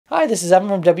Hi, this is Evan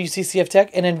from WCCF Tech,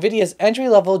 and NVIDIA's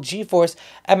entry-level GeForce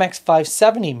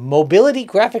MX570 mobility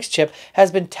graphics chip has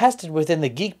been tested within the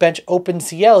Geekbench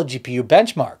OpenCL GPU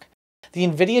benchmark. The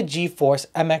NVIDIA GeForce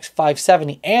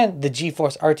MX570 and the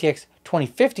GeForce RTX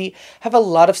 2050 have a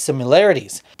lot of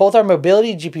similarities. Both are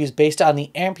mobility GPUs based on the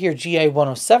Ampere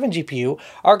GA107 GPU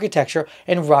architecture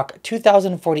and rock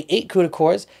 2048 CUDA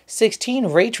cores, 16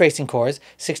 ray tracing cores,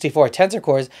 64 tensor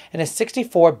cores, and a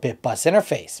 64-bit bus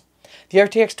interface. The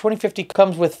RTX 2050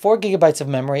 comes with 4 GB of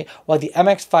memory, while the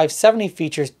MX570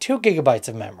 features 2 GB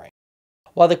of memory.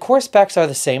 While the core specs are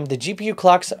the same, the GPU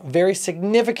clocks vary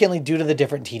significantly due to the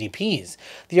different TDPs.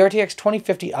 The RTX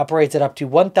 2050 operates at up to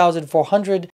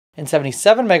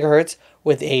 1,477 MHz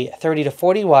with a 30 to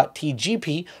 40 watt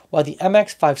TGP, while the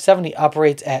MX570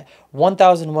 operates at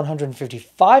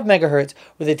 1,155 MHz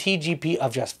with a TGP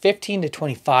of just 15 to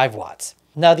 25 watts.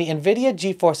 Now, the NVIDIA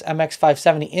GeForce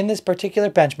MX570 in this particular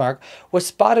benchmark was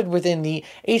spotted within the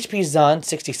HP Zen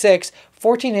 66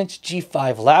 14-inch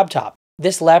G5 laptop.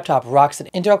 This laptop rocks an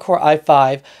Intel Core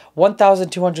i5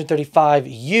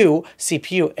 1235U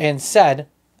CPU and said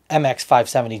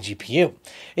MX570 GPU.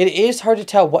 It is hard to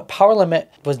tell what power limit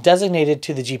was designated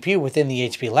to the GPU within the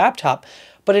HP laptop,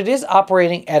 but it is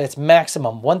operating at its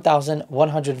maximum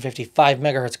 1,155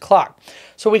 MHz clock,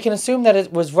 so we can assume that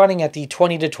it was running at the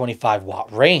 20 to 25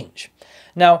 watt range.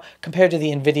 Now, compared to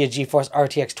the NVIDIA GeForce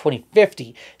RTX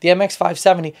 2050, the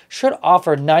MX570 should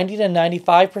offer 90 to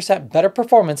 95% better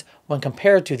performance when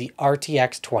compared to the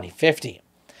RTX 2050.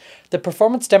 The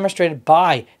performance demonstrated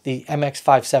by the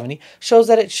MX570 shows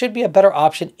that it should be a better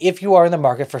option if you are in the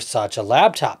market for such a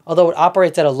laptop. Although it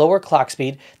operates at a lower clock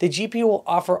speed, the GPU will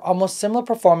offer almost similar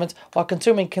performance while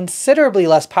consuming considerably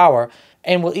less power,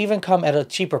 and will even come at a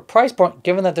cheaper price point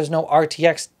given that there's no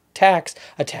RTX tax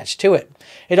attached to it.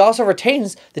 It also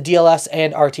retains the DLS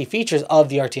and RT features of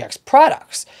the RTX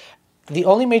products. The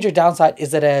only major downside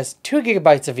is that it has 2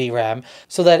 GB of VRAM,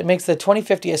 so that it makes the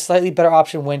 2050 a slightly better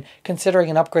option when considering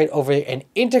an upgrade over an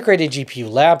integrated GPU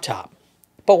laptop.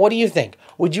 But what do you think?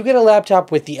 Would you get a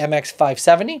laptop with the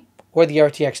MX570 or the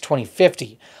RTX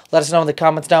 2050? Let us know in the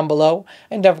comments down below,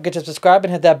 and don't forget to subscribe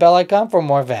and hit that bell icon for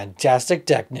more fantastic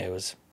tech news.